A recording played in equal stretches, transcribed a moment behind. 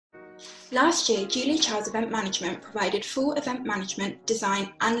Last year, Julia Charles Event Management provided full event management,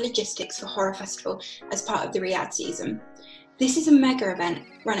 design and logistics for Horror Festival as part of the Riyadh season. This is a mega event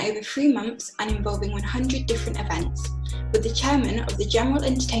run over 3 months and involving 100 different events, with the chairman of the General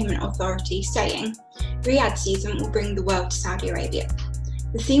Entertainment Authority saying, "Riyadh season will bring the world to Saudi Arabia."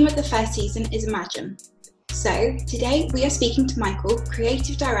 The theme of the first season is Imagine. So today we are speaking to Michael,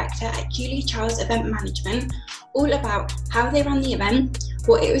 Creative Director at Julia Charles Event Management, all about how they ran the event,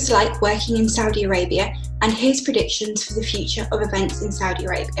 what it was like working in Saudi Arabia, and his predictions for the future of events in Saudi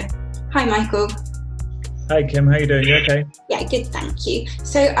Arabia. Hi Michael. Hi Kim, how you doing? You okay? Yeah, good, thank you.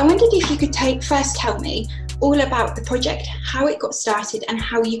 So I wondered if you could first tell me all about the project, how it got started and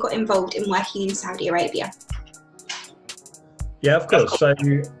how you got involved in working in Saudi Arabia. Yeah, of course. So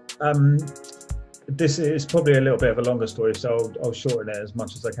this is probably a little bit of a longer story, so I'll shorten it as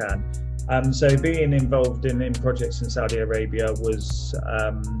much as I can. So being involved in projects in Saudi Arabia was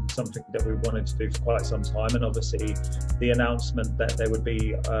something that we wanted to do for quite some time, and obviously the announcement that they would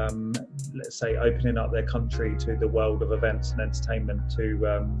be, let's say, opening up their country to the world of events and entertainment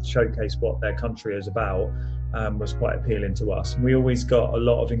to showcase what their country is about was quite appealing to us. We always got a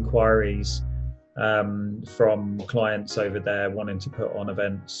lot of inquiries from clients over there wanting to put on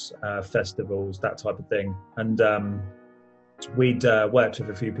events, festivals, that type of thing. And we'd worked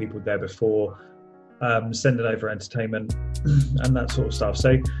with a few people there before, sending over entertainment and that sort of stuff.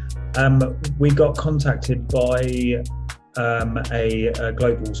 So we got contacted by a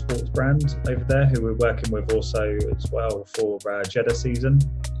global sports brand over there who we're working with also as well for Jeddah season.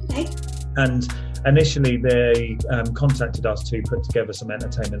 Okay. And initially they contacted us to put together some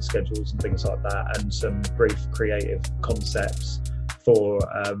entertainment schedules and things like that, and some brief creative concepts for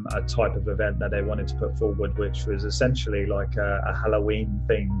a type of event that they wanted to put forward, which was essentially like a Halloween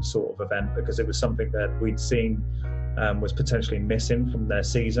themed sort of event, because it was something that we'd seen was potentially missing from their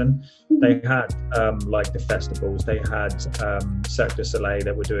season. They had like the festivals, they had Cirque du Soleil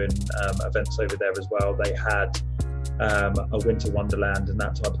that were doing events over there as well. They had a winter wonderland and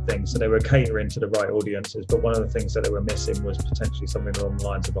that type of thing. So they were catering to the right audiences, but one of the things that they were missing was potentially something along the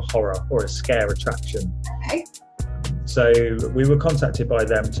lines of a horror or a scare attraction. Okay. So we were contacted by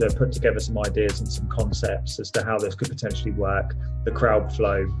them to put together some ideas and some concepts as to how this could potentially work, the crowd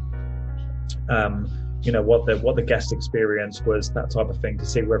flow, you know, what the guest experience was, that type of thing, to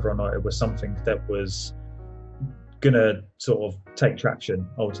see whether or not it was something that was gonna sort of take traction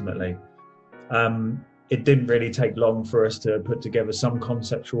ultimately. It didn't really take long for us to put together some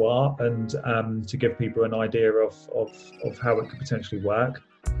conceptual art and to give people an idea of how it could potentially work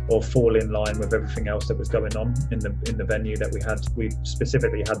or fall in line with everything else that was going on in the venue that we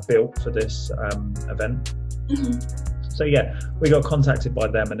specifically had built for this event. Mm-hmm. So yeah, we got contacted by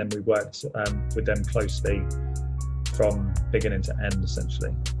them and then we worked with them closely from beginning to end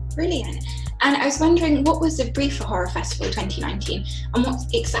essentially. Brilliant. And I was wondering, what was the brief for Horror Festival 2019 and what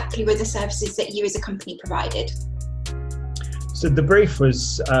exactly were the services that you as a company provided? So the brief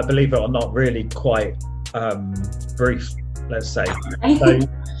was, believe it or not, really quite brief, let's say. So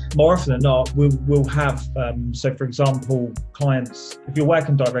more often than not, we'll have, so for example, clients, if you're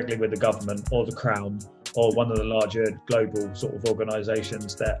working directly with the government or the Crown or one of the larger global sort of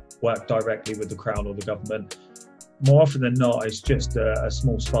organisations that work directly with the Crown or the government, more often than not, it's just a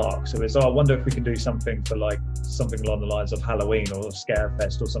small spark. So it's, I wonder if we can do something for like something along the lines of Halloween or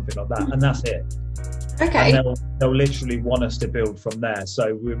Scarefest or something like that, and that's it. Okay. And they'll literally want us to build from there.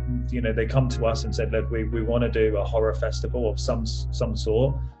 So they come to us and said, look, we want to do a horror festival of some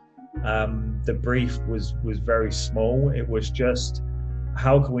sort. The brief was very small. It was just,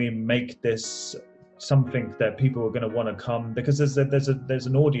 how can we make this something that people are going to want to come, because there's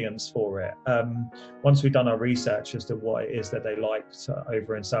an audience for it. Once we've done our research as to what it is that they liked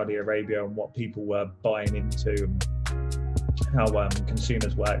over in Saudi Arabia and what people were buying into, and how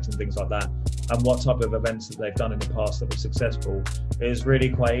consumers worked and things like that, and what type of events that they've done in the past that were successful, it is really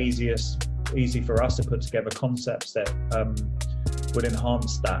quite easy for us to put together concepts that would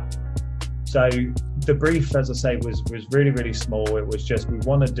enhance that. So the brief, as I say, was really, really small. It was just, we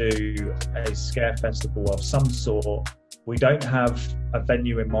want to do a scare festival of some sort. We don't have a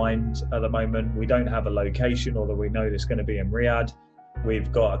venue in mind at the moment. We don't have a location, although we know it's going to be in Riyadh. We've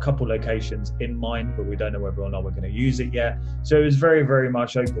got a couple locations in mind, but we don't know whether or not we're going to use it yet. So it was very, very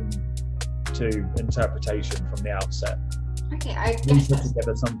much open to interpretation from the outset. Okay, I We guess put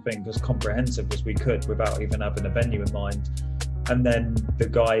together something as comprehensive as we could without even having a venue in mind. And then the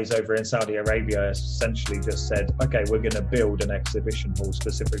guys over in Saudi Arabia essentially just said, okay, we're going to build an exhibition hall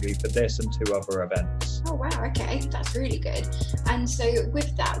specifically for this and 2 other events. Oh, wow. Okay. That's really good. And so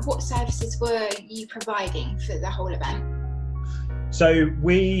with that, what services were you providing for the whole event? So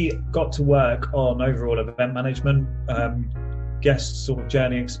we got to work on overall event management, guest sort of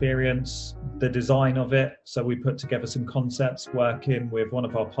journey experience, the design of it. So we put together some concepts working with one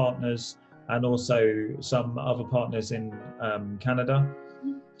of our partners and also some other partners in Canada.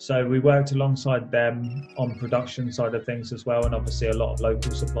 So we worked alongside them on production side of things as well, and obviously a lot of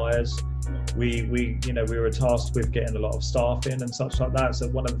local suppliers. We were tasked with getting a lot of staff in and such like that. So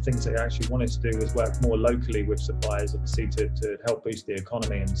one of the things that I actually wanted to do was work more locally with suppliers, obviously to help boost the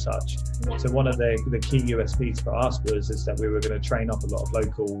economy and such. So one of the key USPs for us is that we were going to train up a lot of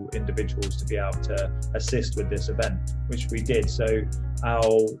local individuals to be able to assist with this event, which we did. So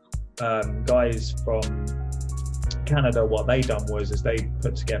our guys from Canada, what they done was they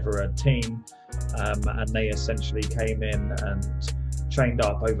put together a team and they essentially came in and trained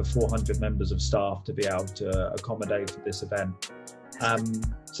up over 400 members of staff to be able to accommodate for this event.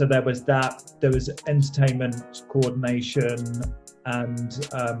 So there was entertainment coordination and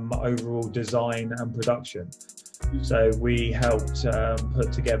overall design and production. So we helped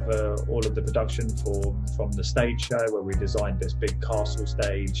put together all of the production from the stage show, where we designed this big castle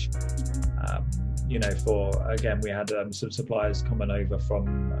stage. We had some suppliers coming over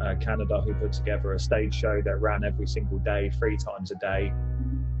from Canada who put together a stage show that ran every single day, 3 times a day.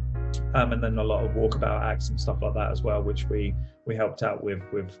 And then a lot of walkabout acts and stuff like that as well, which we helped out with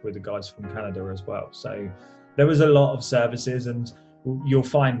the guys from Canada as well. So there was a lot of services, and you'll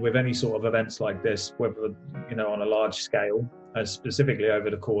find with any sort of events like this, whether on a large scale, specifically over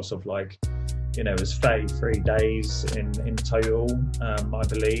the course of it was 33 days in total. I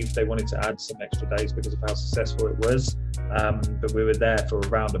believe they wanted to add some extra days because of how successful it was, but we were there for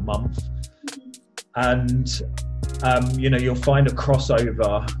around a month. And you'll find a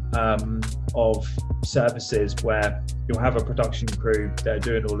crossover of services where you'll have a production crew, they're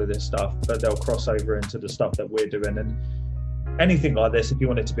doing all of this stuff, but they'll cross over into the stuff that we're doing. And anything like this, if you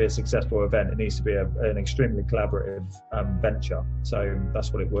want it to be a successful event, it needs to be an extremely collaborative venture. So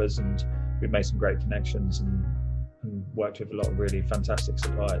that's what it was, and we've made some great connections and worked with a lot of really fantastic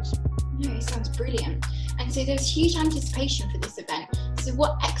suppliers. No, it sounds brilliant. And so there's huge anticipation for this event. So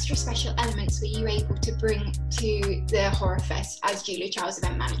what extra special elements were you able to bring to the Horrorfest as Julia Charles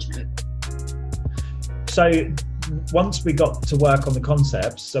Event Management? So once we got to work on the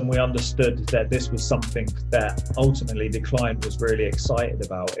concepts and we understood that this was something that ultimately the client was really excited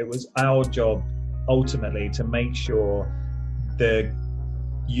about, it was our job ultimately to make sure the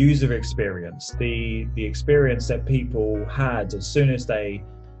user experience, the experience that people had as soon as they,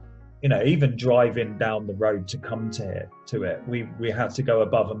 even driving down the road to come to it, we had to go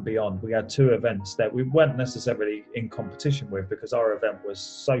above and beyond. We had 2 events that we weren't necessarily in competition with, because our event was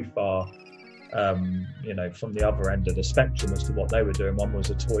so far from the other end of the spectrum as to what they were doing. One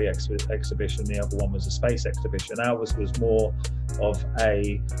was a toy exhibition, the other one was a space exhibition. Ours was more of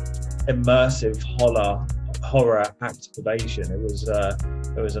a immersive horror activation. It was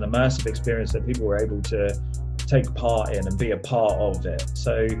an immersive experience that people were able to take part in and be a part of it.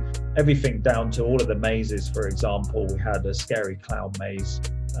 So everything down to all of the mazes, for example, we had a scary clown maze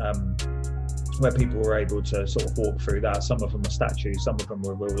where people were able to sort of walk through that. Some of them were statues, some of them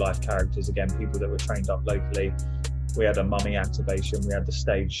were real life characters, again, people that were trained up locally. We had a mummy activation, we had the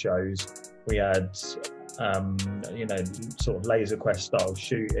stage shows, we had sort of Laser Quest style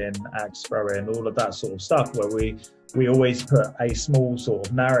shooting, axe throwing, all of that sort of stuff, where we always put a small sort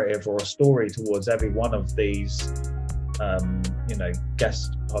of narrative or a story towards every one of these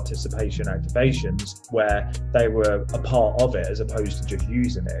guest participation activations, where they were a part of it as opposed to just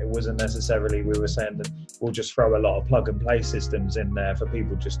using it. It wasn't necessarily we were saying that we'll just throw a lot of plug and play systems in there for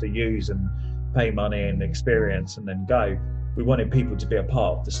people just to use and pay money and experience and then go. We wanted people to be a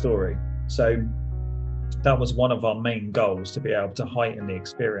part of the story. So that was one of our main goals, to be able to heighten the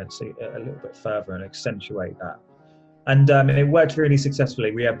experience a little bit further and accentuate that. And it worked really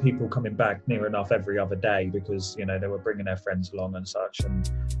successfully. We had people coming back near enough every other day because, they were bringing their friends along and such. And,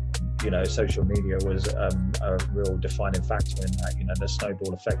 social media was a real defining factor in that. The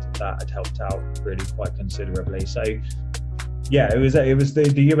snowball effect of that had helped out really quite considerably. So, yeah, it was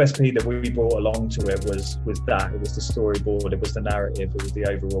the USP that we brought along to it was that. It was the storyboard, it was the narrative, it was the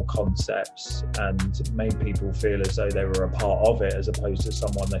overall concepts, and it made people feel as though they were a part of it, as opposed to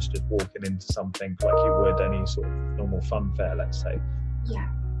someone that's just walking into something like you would any sort of normal fun fair, let's say. Yeah.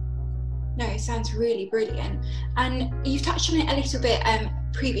 No, it sounds really brilliant. And you've touched on it a little bit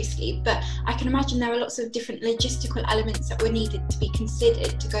previously, but I can imagine there are lots of different logistical elements that were needed to be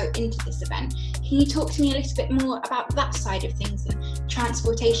considered to go into this event. Can you talk to me a little bit more about that side of things and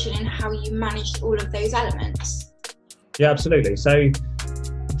transportation and how you managed all of those elements? Yeah, absolutely. So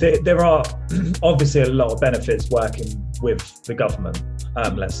there are obviously a lot of benefits working with the government,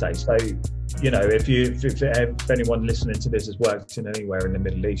 let's say. So, you know, if anyone listening to this has worked in anywhere in the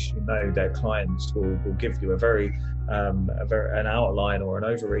Middle East, you know their clients will give you a very an outline or an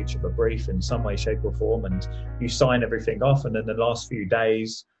overreach of a brief in some way, shape or form, and you sign everything off, and then the last few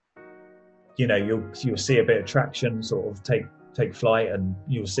days, you know, you'll see a bit of traction sort of take flight, and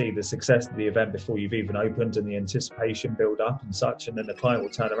you'll see the success of the event before you've even opened, and the anticipation build up and such, and then the client will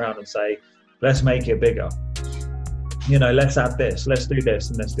turn around and say, let's make it bigger, you know, let's add this, let's do this,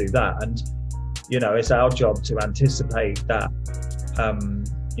 and let's do that. And you know, it's our job to anticipate that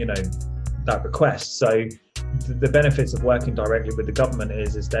you know, that request. So the benefits of working directly with the government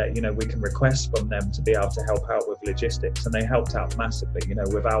is that, you know, we can request from them to be able to help out with logistics, and they helped out massively, you know,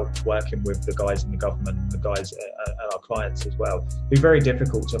 without working with the guys in the government and the guys and our clients as well. It'd be very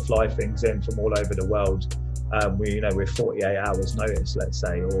difficult to fly things in from all over the world, you know, with 48 hours notice, let's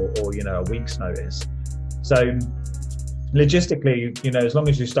say, or you know, a week's notice. So logistically, you know, as long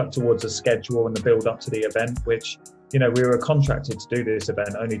as you stuck towards a schedule and the build up to the event, which, you know, we were contracted to do this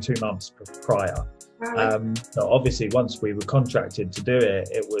event only 2 months prior. Wow. So obviously, once we were contracted to do it,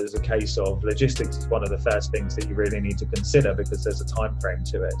 it was a case of logistics is one of the first things that you really need to consider, because there's a time frame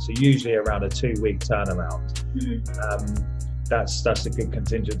to it. So usually around a 2-week turnaround. That's a good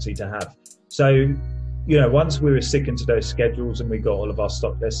contingency to have. So, you know, once we were sticking to those schedules and we got all of our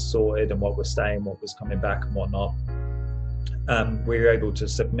stock lists sorted and what was staying, what was coming back and whatnot, we were able to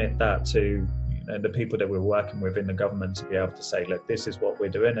submit that to, you know, the people that we're working with in the government to be able to say, look, this is what we're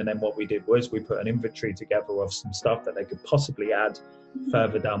doing. And then what we did was we put an inventory together of some stuff that they could possibly add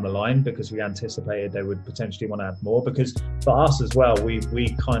further down the line, because we anticipated they would potentially want to add more. Because for us as well, we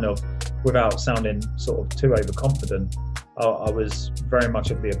kind of, without sounding sort of too overconfident, I was very much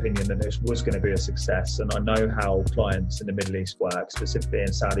of the opinion that this was going to be a success. And I know how clients in the Middle East work, specifically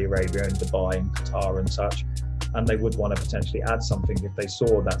in Saudi Arabia and Dubai and Qatar and such, and they would want to potentially add something if they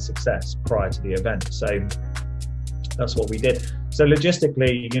saw that success prior to the event. So that's what we did. So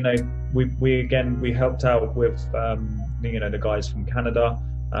logistically, you know, we helped out with, you know, the guys from Canada,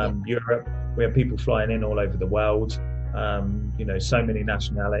 Europe. We have people flying in all over the world, you know, so many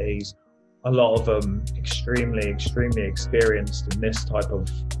nationalities. A lot of them extremely experienced in this type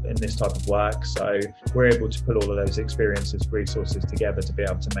of work. So we're able to put all of those experiences, resources together to be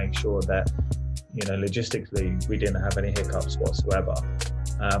able to make sure that, you know, logistically we didn't have any hiccups whatsoever.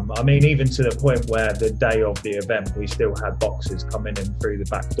 I mean, even to the point where the day of the event, we still had boxes coming in through the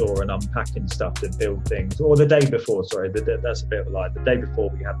back door and unpacking stuff to build things. Or the day before, sorry, that's a bit of a lie. The day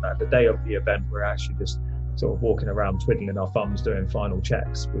before we had that. The day of the event, we're actually just sort of walking around twiddling our thumbs doing final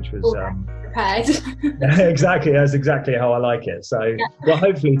checks, which was prepared. Exactly, that's exactly how I like it. So well,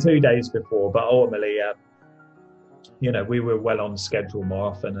 hopefully 2 days before, but ultimately you know, we were well on schedule more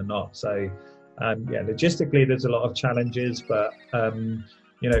often than not. So yeah, logistically there's a lot of challenges, but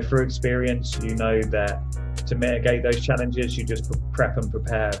you know, through experience, you know that to mitigate those challenges, you just prep and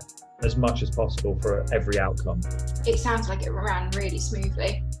prepare as much as possible for every outcome. It sounds like it ran really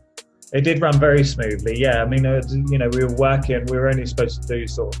smoothly. It did run very smoothly, yeah. I mean, you know, we were only supposed to do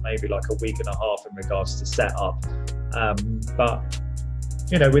sort of maybe like a week and a half in regards to setup. But,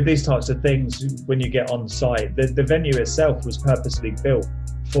 you know, with these types of things, when you get on site, the venue itself was purposely built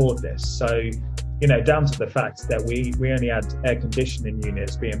for this. So, you know, down to the fact that we only had air conditioning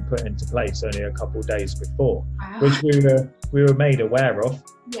units being put into place only a couple of days before, wow, which we were made aware of.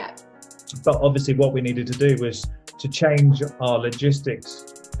 Yeah. But obviously what we needed to do was to change our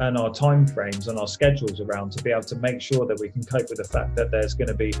logistics and our time frames and our schedules around to be able to make sure that we can cope with the fact that there's going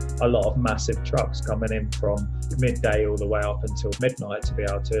to be a lot of massive trucks coming in from midday all the way up until midnight to be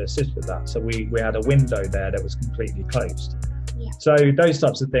able to assist with that. So we had a window there that was completely closed. Yeah. So those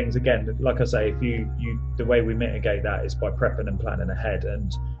types of things, again, like I say, if the way we mitigate that is by prepping and planning ahead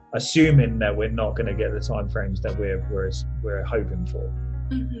and assuming that we're not going to get the time frames that we're hoping for.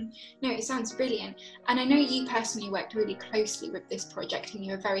 Mm-hmm. No, it sounds brilliant. And I know you personally worked really closely with this project and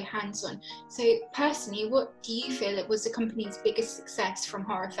you were very hands-on. So personally, what do you feel it was the company's biggest success from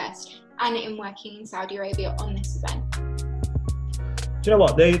HorrorFest and in working in Saudi Arabia on this event? Do you know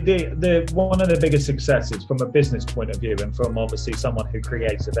what? The one of the biggest successes from a business point of view and from obviously someone who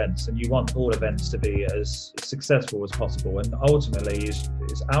creates events, and you want all events to be as successful as possible, and ultimately it's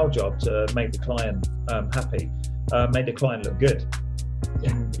our job to make the client happy, make the client look good.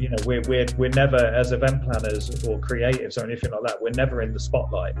 Yeah. You know, we're never, as event planners or creatives or anything like that, we're never in the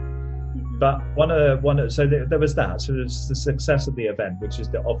spotlight. Mm-hmm. But so there was that. So there's the success of the event, which is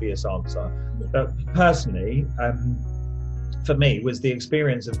the obvious answer. Yeah. But personally, for me, was the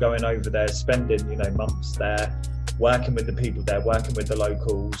experience of going over there, spending, you know, months there, working with the people there, working with the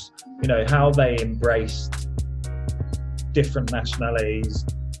locals. You know, how they embraced different nationalities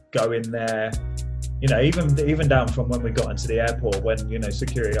go in there. You know, even down from when we got into the airport, when, you know,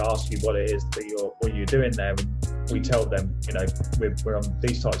 security asks you what it is that you're doing there, and we tell them, you know, we're on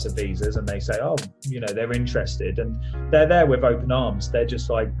these types of visas, and they say, oh, you know, they're interested, and they're there with open arms. They're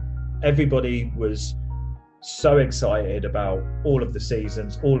just like, everybody was so excited about all of the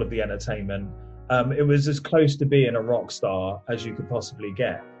seasons, all of the entertainment. It was as close to being a rock star as you could possibly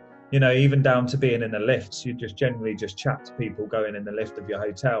get. You know, even down to being in the lifts, you just generally just chat to people going in the lift of your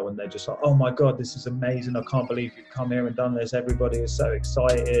hotel, and they're just like, oh my God, this is amazing. I can't believe you've come here and done this. Everybody is so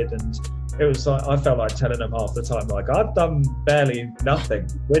excited. And it was like, I felt like telling them half the time, like, I've done barely nothing.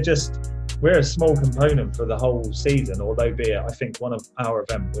 We're a small component for the whole season, although be it, I think one of our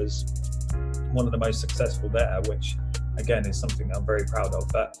event was one of the most successful there, which again is something that I'm very proud of.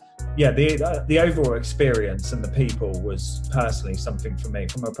 But yeah, the overall experience and the people was personally something for me.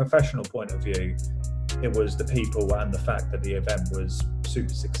 From a professional point of view, it was the people and the fact that the event was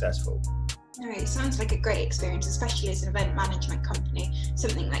super successful. No, it sounds like a great experience, especially as an event management company,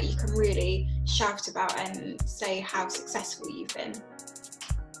 something that you can really shout about and say how successful you've been.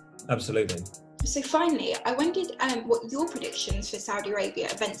 Absolutely. So finally, I wondered what your predictions for Saudi Arabia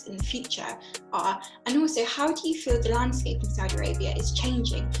events in the future are, and also how do you feel the landscape in Saudi Arabia is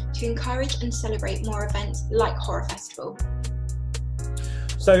changing to encourage and celebrate more events like Horror Festival?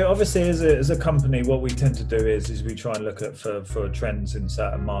 So obviously, as a company, what we tend to do is we try and look at for trends in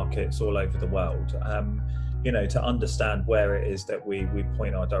certain markets all over the world. You know, to understand where it is that we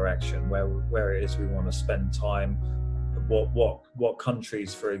point our direction, where it is we want to spend time. What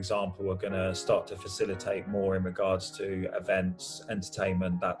countries, for example, are going to start to facilitate more in regards to events,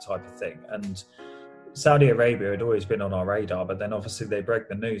 entertainment, that type of thing. And Saudi Arabia had always been on our radar, but then obviously they broke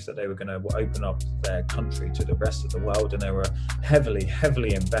the news that they were going to open up their country to the rest of the world, and they were heavily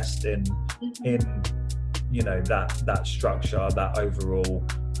investing in, you know, that structure, that overall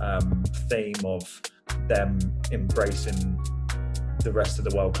theme of them embracing the rest of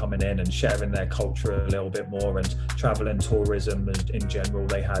the world coming in and sharing their culture a little bit more, and travel and tourism in general.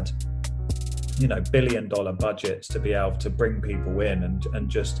 They had, you know, billion-dollar budgets to be able to bring people in and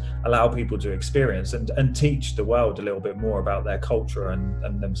just allow people to experience and teach the world a little bit more about their culture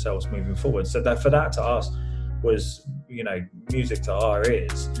and themselves moving forward. So that for that to us was, you know, music to our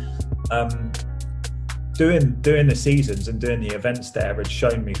ears. Doing the seasons and doing the events there had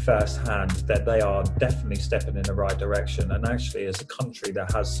shown me firsthand that they are definitely stepping in the right direction. And actually, as a country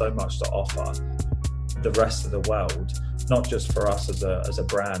that has so much to offer the rest of the world, not just for us as a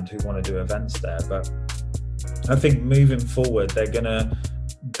brand who want to do events there, but I think moving forward, they're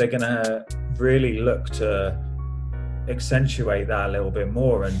gonna really look to accentuate that a little bit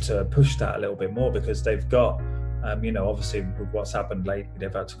more and to push that a little bit more, because they've got you know, obviously with what's happened lately,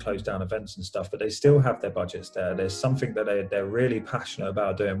 they've had to close down events and stuff, but they still have their budgets there. There's something that they're really passionate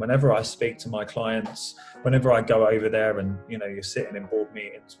about doing. Whenever I speak to my clients, whenever I go over there and, you know, you're sitting in board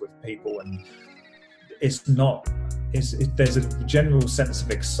meetings with people, and there's a general sense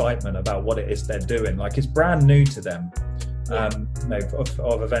of excitement about what it is they're doing. Like, it's brand new to them. You know,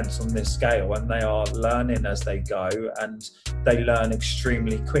 of events on this scale, and they are learning as they go, and they learn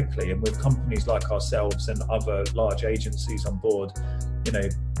extremely quickly. And with companies like ourselves and other large agencies on board, you know,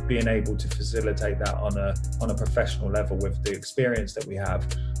 being able to facilitate that on a professional level with the experience that we have,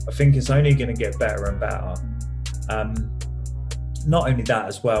 I think it's only going to get better and better. Not only that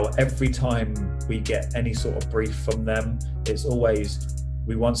as well, every time we get any sort of brief from them, it's always,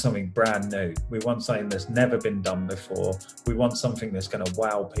 we want something brand new. We want something that's never been done before. We want something that's going to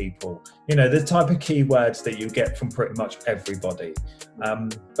wow people. You know, the type of keywords that you get from pretty much everybody.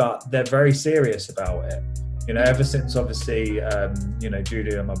 But they're very serious about it. You know, ever since obviously, you know,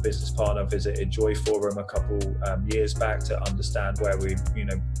 Judy and my business partner visited Joy Forum a couple years back to understand where we, you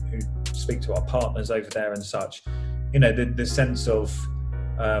know, who speak to our partners over there and such. You know, the sense of,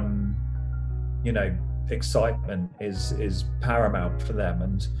 you know, excitement is paramount for them,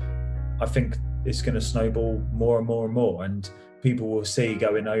 and I think it's going to snowball more and more and more, and people will see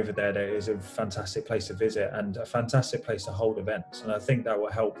going over there that it is a fantastic place to visit and a fantastic place to hold events. And I think that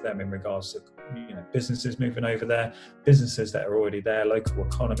will help them in regards to, you know, businesses moving over there, businesses that are already there, local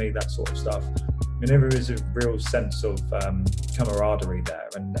economy, that sort of stuff. I mean, there is a real sense of camaraderie there,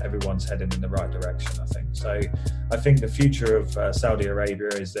 and everyone's heading in the right direction, I think. So I think the future of Saudi Arabia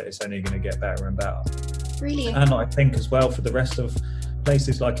is that it's only going to get better and better. Really? And I think as well for the rest of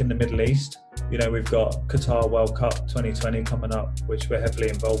places like in the Middle East, you know, we've got Qatar World Cup 2020 coming up, which we're heavily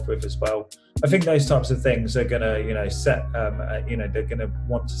involved with as well. I think those types of things are going to, you know, set, you know, they're going to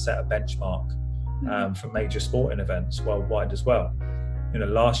want to set a benchmark for major sporting events worldwide as well. you know,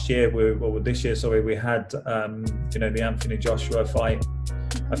 last year, this year, sorry, we had, you know, the Anthony Joshua fight.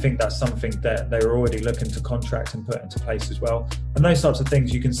 I think that's something that they were already looking to contract and put into place as well. And those types of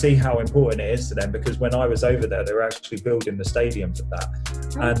things, you can see how important it is to them, because when I was over there, they were actually building the stadium for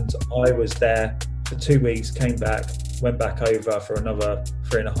that. And I was there for 2 weeks, came back, went back over for another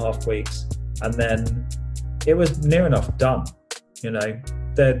 3.5 weeks. And then it was near enough done. You know,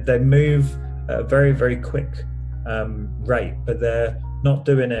 they move at a very, very quick rate, but they're not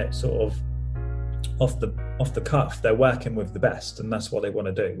doing it sort of off the cuff. They're working with the best, and that's what they want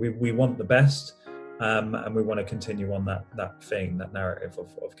to do. We want the best, and we want to continue on that narrative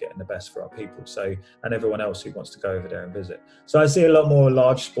of getting the best for our people. So, and everyone else who wants to go over there and visit. So I see a lot more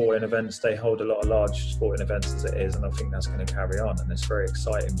large sporting events. They hold a lot of large sporting events as it is, and I think that's going to carry on. And it's very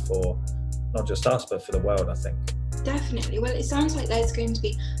exciting for not just us, but for the world, I think. Definitely. Well, it sounds like there's going to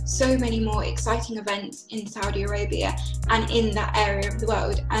be so many more exciting events in Saudi Arabia and in that area of the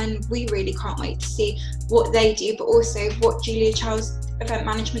world, and we really can't wait to see what they do, but also what Julia Charles Event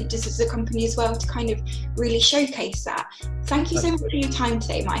Management does as a company as well, to kind of really showcase that. Thank you so much for your time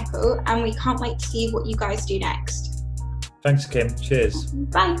today, Michael, and we can't wait to see what you guys do next. Thanks, Kim. Cheers.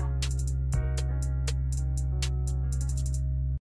 Bye.